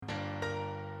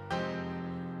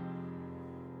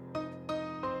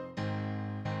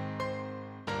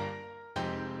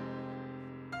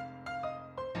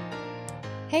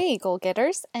Hey, goal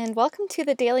getters, and welcome to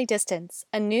The Daily Distance,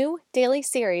 a new daily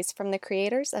series from the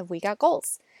creators of We Got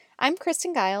Goals. I'm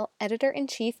Kristen Geil,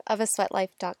 editor-in-chief of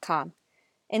asweatlife.com.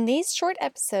 In these short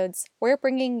episodes, we're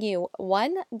bringing you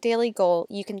one daily goal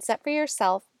you can set for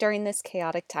yourself during this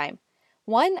chaotic time.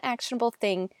 One actionable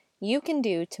thing you can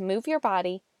do to move your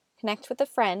body, connect with a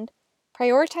friend,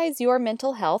 prioritize your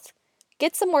mental health,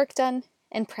 get some work done,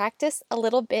 and practice a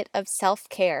little bit of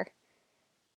self-care.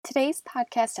 Today's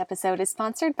podcast episode is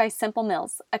sponsored by Simple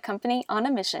Mills, a company on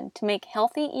a mission to make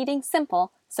healthy eating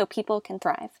simple so people can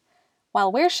thrive.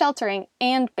 While we're sheltering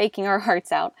and baking our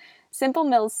hearts out, Simple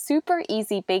Mills' super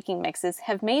easy baking mixes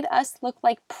have made us look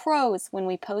like pros when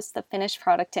we post the finished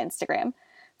product to Instagram.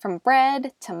 From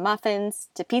bread to muffins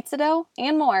to pizza dough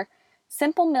and more,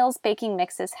 Simple Mills baking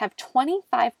mixes have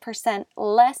 25%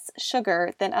 less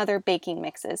sugar than other baking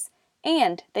mixes,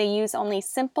 and they use only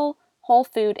simple, whole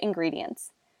food ingredients.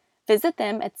 Visit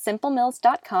them at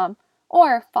simplemills.com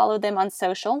or follow them on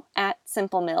social at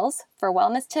Simple Mills for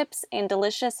wellness tips and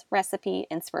delicious recipe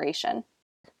inspiration.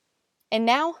 And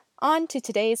now, on to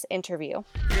today's interview.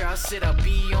 Girl, I said I'll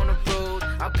be on the road,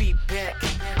 I'll be back.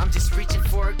 I'm just reaching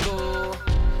for a goal.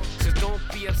 So don't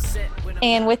be upset when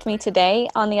And with me today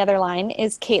on the other line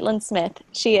is Caitlin Smith.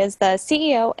 She is the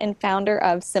CEO and founder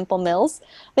of Simple Mills.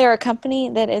 They're a company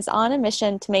that is on a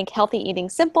mission to make healthy eating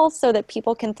simple so that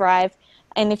people can thrive.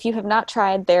 And if you have not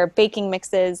tried their baking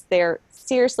mixes, their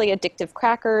seriously addictive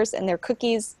crackers, and their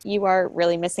cookies, you are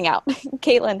really missing out.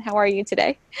 Caitlin, how are you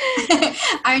today?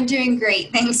 I'm doing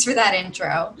great. Thanks for that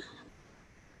intro.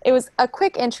 It was a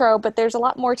quick intro, but there's a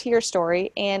lot more to your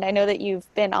story. And I know that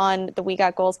you've been on the We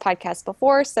Got Goals podcast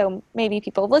before, so maybe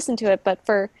people have listened to it. But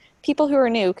for people who are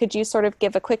new, could you sort of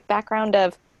give a quick background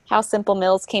of how Simple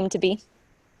Mills came to be?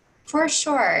 For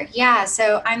sure. Yeah.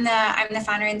 So I'm the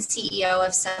founder and CEO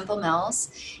of Simple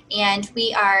Mills, and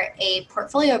we are a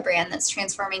portfolio brand that's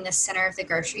transforming the center of the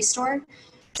grocery store.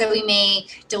 So we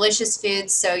make delicious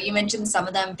foods. So you mentioned some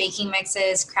of them: baking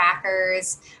mixes,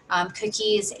 crackers,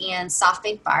 cookies, and soft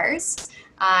baked bars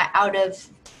out of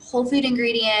whole food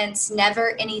ingredients,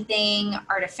 never anything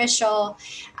artificial.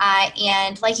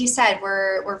 And like you said,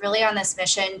 we're really on this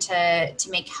mission to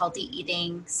make healthy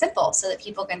eating simple so that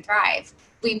people can thrive.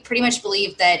 We pretty much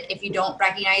believe that if you don't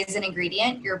recognize an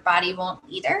ingredient, your body won't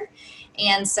either.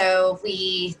 And so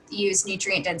we use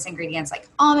nutrient-dense ingredients like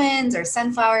almonds or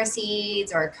sunflower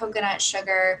seeds or coconut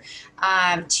sugar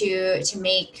to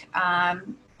make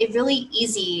it really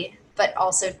easy, but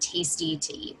also tasty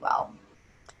to eat well.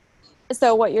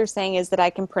 So what you're saying is that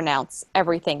I can pronounce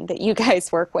everything that you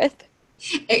guys work with?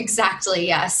 Exactly,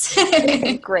 yes.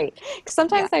 Great.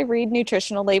 Sometimes I read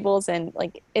nutritional labels and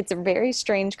it's a very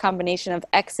strange combination of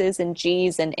X's and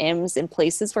G's and M's in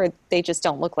places where they just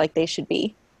don't look like they should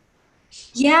be.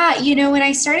 Yeah, when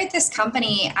I started this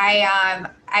company, I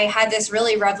had this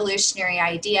really revolutionary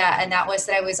idea, and that was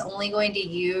that I was only going to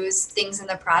use things in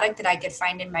the product that I could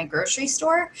find in my grocery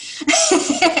store.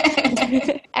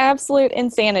 Absolute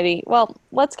insanity. Well,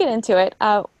 let's get into it.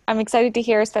 I'm excited to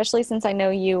hear, especially since I know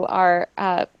you are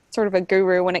sort of a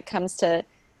guru when it comes to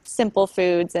simple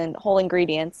foods and whole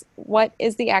ingredients. What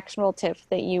is the actionable tip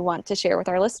that you want to share with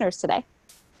our listeners today?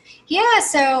 Yeah,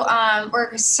 so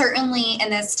we're certainly in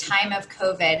this time of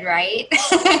COVID, right?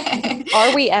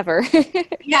 Are we ever?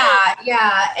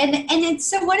 Yeah. And it's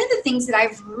so one of the things that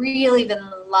I've really been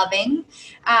loving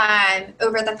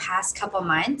over the past couple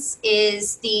months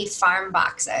is the farm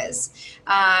boxes.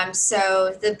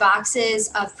 So the boxes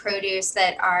of produce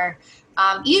that are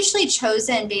usually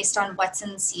chosen based on what's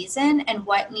in season and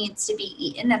what needs to be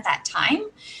eaten at that time.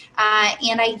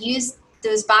 And I use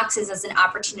those boxes as an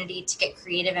opportunity to get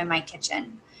creative in my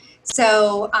kitchen.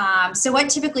 So what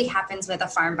typically happens with a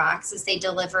farm box is they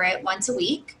deliver it once a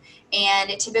week,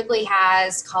 and it typically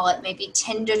has, call it maybe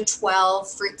 10 to 12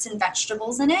 fruits and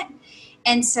vegetables in it.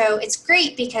 And so it's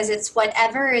great because it's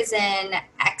whatever is in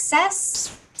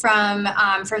excess from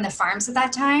the farms at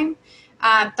that time.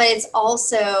 But it's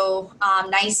also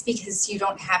nice because you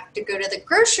don't have to go to the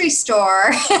grocery store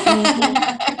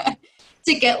mm-hmm.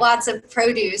 to get lots of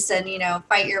produce and,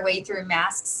 fight your way through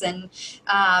masks and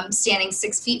standing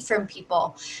 6 feet from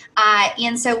people.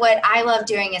 And so what I love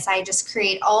doing is I just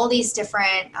create all these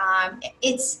different,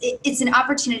 it's an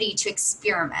opportunity to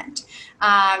experiment.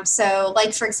 So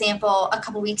like, for example, a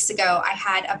couple weeks ago, I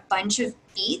had a bunch of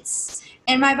beets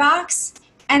in my box,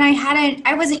 and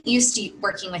I wasn't used to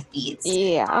working with beets.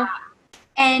 Yeah.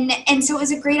 And so it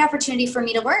was a great opportunity for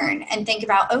me to learn and think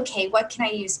about, okay, what can I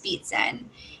use beets in?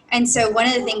 And so one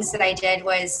of the things that I did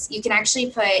was you can actually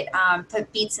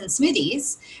put beets in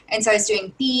smoothies. And so I was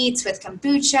doing beets with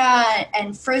kombucha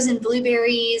and frozen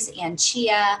blueberries and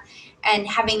chia. and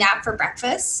having that for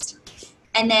breakfast.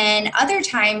 And then other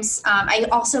times, I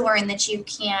also learned that you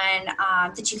can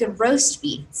roast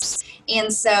beets.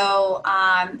 And so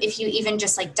if you even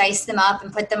just like dice them up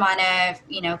and put them on a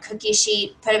cookie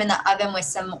sheet, put them in the oven with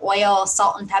some oil,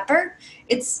 salt, and pepper,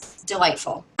 it's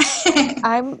delightful.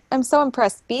 I'm so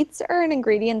impressed. Beets are an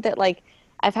ingredient that like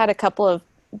I've had a couple of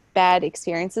bad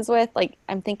experiences with. Like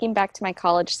I'm thinking back to my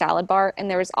college salad bar and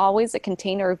there was always a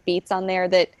container of beets on there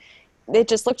that it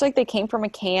just looked like they came from a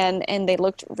can and they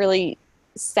looked really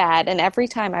sad. And every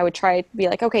time I would try to be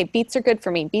like, okay, beets are good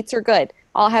for me. Beets are good.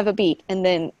 I'll have a beet. And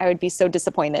then I would be so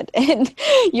disappointed. And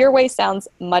your way sounds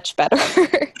much better.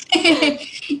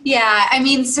 Yeah, I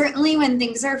mean, certainly when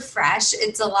things are fresh,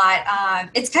 it's a lot.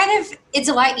 It's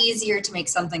a lot easier to make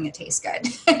something that tastes good.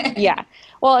 Yeah.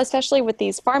 Well, especially with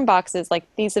these farm boxes, like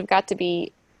these have got to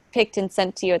be picked and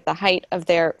sent to you at the height of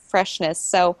their freshness.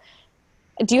 So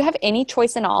do you have any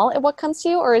choice in all at what comes to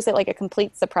you, or is it like a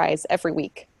complete surprise every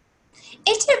week?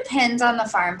 It depends on the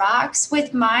farm box.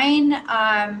 With mine,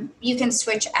 you can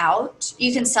switch out.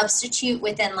 You can substitute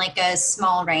within like a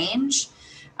small range.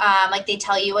 Like they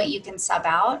tell you what you can sub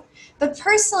out. But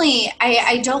personally,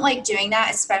 I don't like doing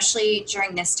that, especially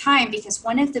during this time, because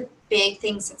one of the big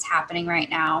things that's happening right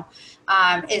now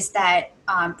is that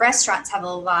restaurants have a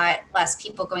lot less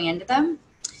people going into them.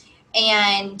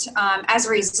 And as a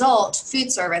result,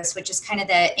 food service, which is kind of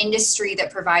the industry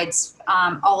that provides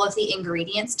all of the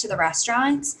ingredients to the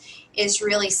restaurants, is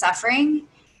really suffering.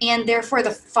 And therefore,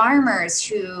 the farmers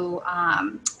who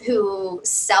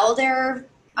sell their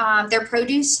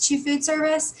produce to food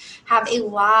service have a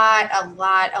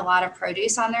lot of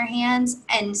produce on their hands.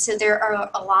 And so there are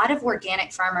a lot of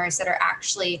organic farmers that are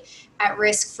actually at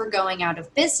risk for going out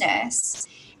of business.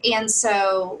 And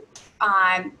so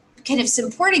kind of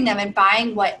supporting them and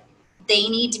buying what they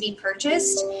need to be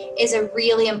purchased is a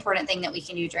really important thing that we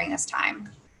can do during this time.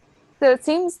 So it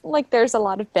seems like there's a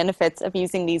lot of benefits of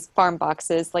using these farm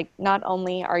boxes. Like not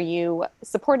only are you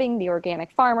supporting the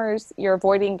organic farmers, you're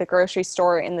avoiding the grocery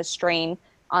store and the strain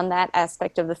on that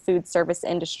aspect of the food service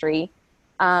industry.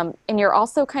 And you're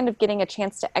also kind of getting a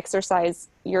chance to exercise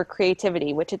your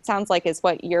creativity, which it sounds like is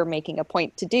what you're making a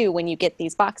point to do when you get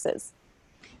these boxes.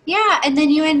 Yeah, and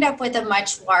then you end up with a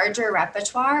much larger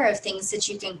repertoire of things that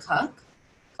you can cook.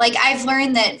 Like I've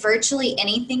learned that virtually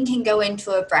anything can go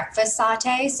into a breakfast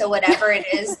saute. So whatever it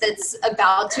is that's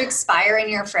about to expire in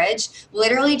your fridge,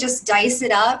 literally just dice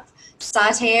it up,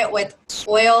 saute it with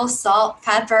oil, salt,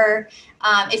 pepper.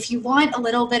 If you want a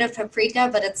little bit of paprika,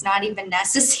 but it's not even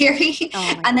necessary.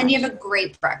 And then you have a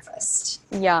great breakfast.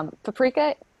 Yum.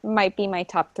 Paprika might be my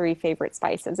top 3 favorite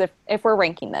spices if we're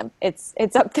ranking them. It's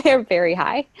up there very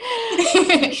high.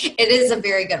 It is a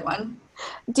very good one.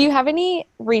 Do you have any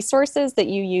resources that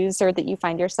you use or that you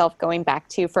find yourself going back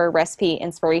to for recipe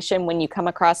inspiration when you come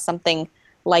across something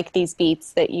like these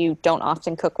beets that you don't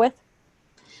often cook with?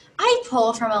 I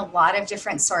pull from a lot of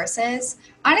different sources.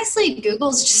 Honestly,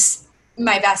 Google's just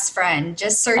my best friend.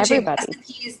 Just searching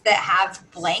recipes that have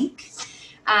blank.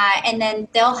 And then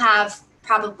they'll have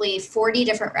probably 40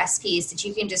 different recipes that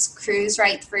you can just cruise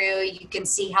right through. You can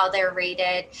see how they're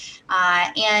rated.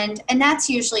 And that's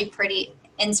usually pretty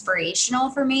inspirational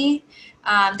for me.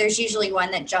 There's usually one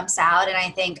that jumps out and I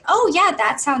think, oh yeah,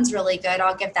 that sounds really good.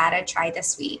 I'll give that a try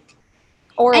this week.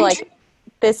 Or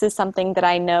this is something that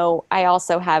I know I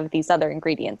also have these other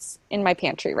ingredients in my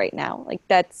pantry right now. Like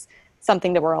that's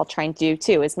something that we're all trying to do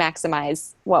too, is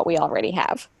maximize what we already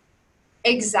have.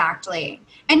 Exactly.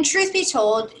 And truth be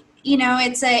told,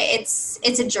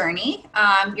 it's a journey.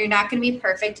 You're not going to be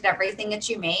perfect at everything that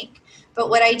you make. But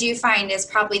what I do find is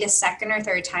probably the second or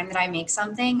third time that I make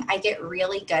something, I get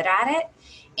really good at it.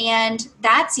 And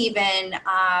that's even,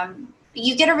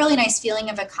 you get a really nice feeling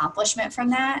of accomplishment from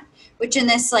that, which in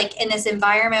this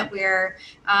environment where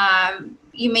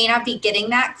you may not be getting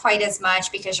that quite as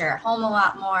much because you're at home a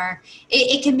lot more,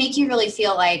 it can make you really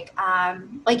feel like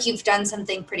you've done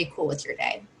something pretty cool with your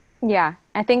day. Yeah,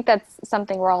 I think that's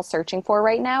something we're all searching for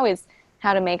right now is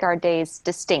how to make our days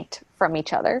distinct from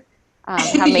each other, how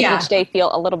to make each day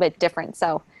feel a little bit different.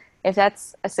 So if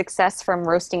that's a success from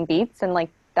roasting beets, and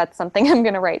that's something I'm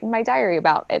going to write in my diary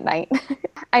about at night.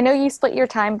 I know you split your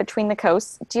time between the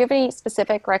coasts. Do you have any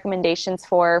specific recommendations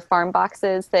for farm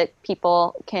boxes that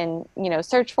people can,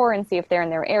 search for and see if they're in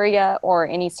their area, or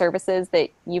any services that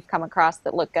you've come across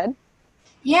that look good?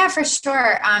 Yeah, for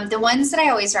sure. The ones that I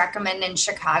always recommend in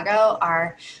Chicago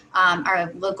are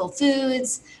our local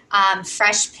foods,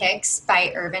 Fresh Picks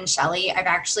by Irvin Shelley. I've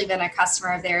actually been a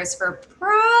customer of theirs for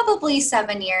probably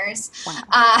 7 years.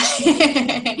 Wow.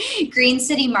 Green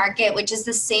City Market, which is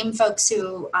the same folks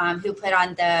who put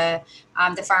on the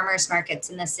farmers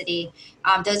markets in the city.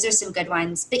 Those are some good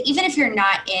ones. But even if you're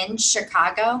not in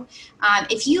Chicago,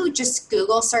 if you just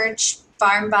Google search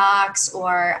farm box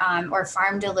or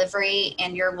farm delivery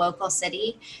in your local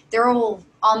city, there will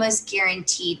almost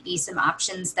guaranteed be some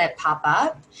options that pop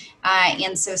up.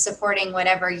 And so supporting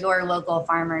whatever your local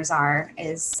farmers are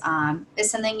is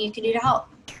something you can do to help.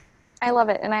 I love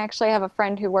it. And I actually have a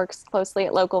friend who works closely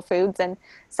at Local Foods, and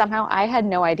somehow I had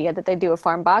no idea that they do a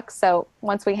farm box. So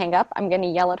once we hang up, I'm going to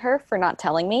yell at her for not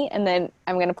telling me, and then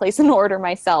I'm going to place an order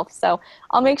myself. So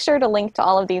I'll make sure to link to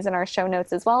all of these in our show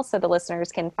notes as well so the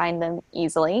listeners can find them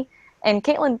easily. And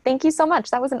Caitlin, thank you so much.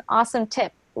 That was an awesome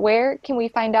tip. Where can we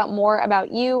find out more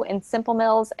about you and Simple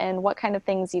Mills and what kind of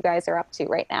things you guys are up to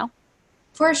right now?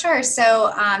 For sure.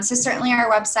 So certainly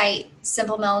our website,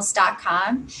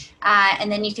 simplemills.com.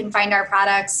 And then you can find our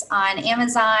products on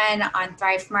Amazon, on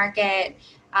Thrive Market,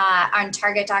 on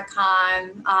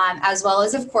Target.com, as well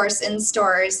as, of course, in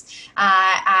stores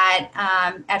at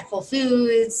Whole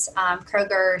Foods,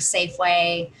 Kroger,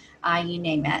 Safeway, you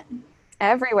name it.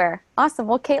 Everywhere. Awesome.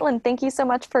 Well, Caitlin, thank you so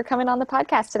much for coming on the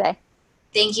podcast today.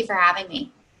 Thank you for having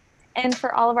me. And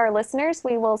for all of our listeners,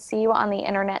 we will see you on the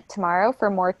internet tomorrow for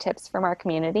more tips from our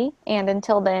community. And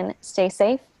until then, stay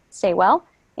safe, stay well,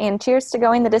 and cheers to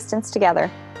going the distance together.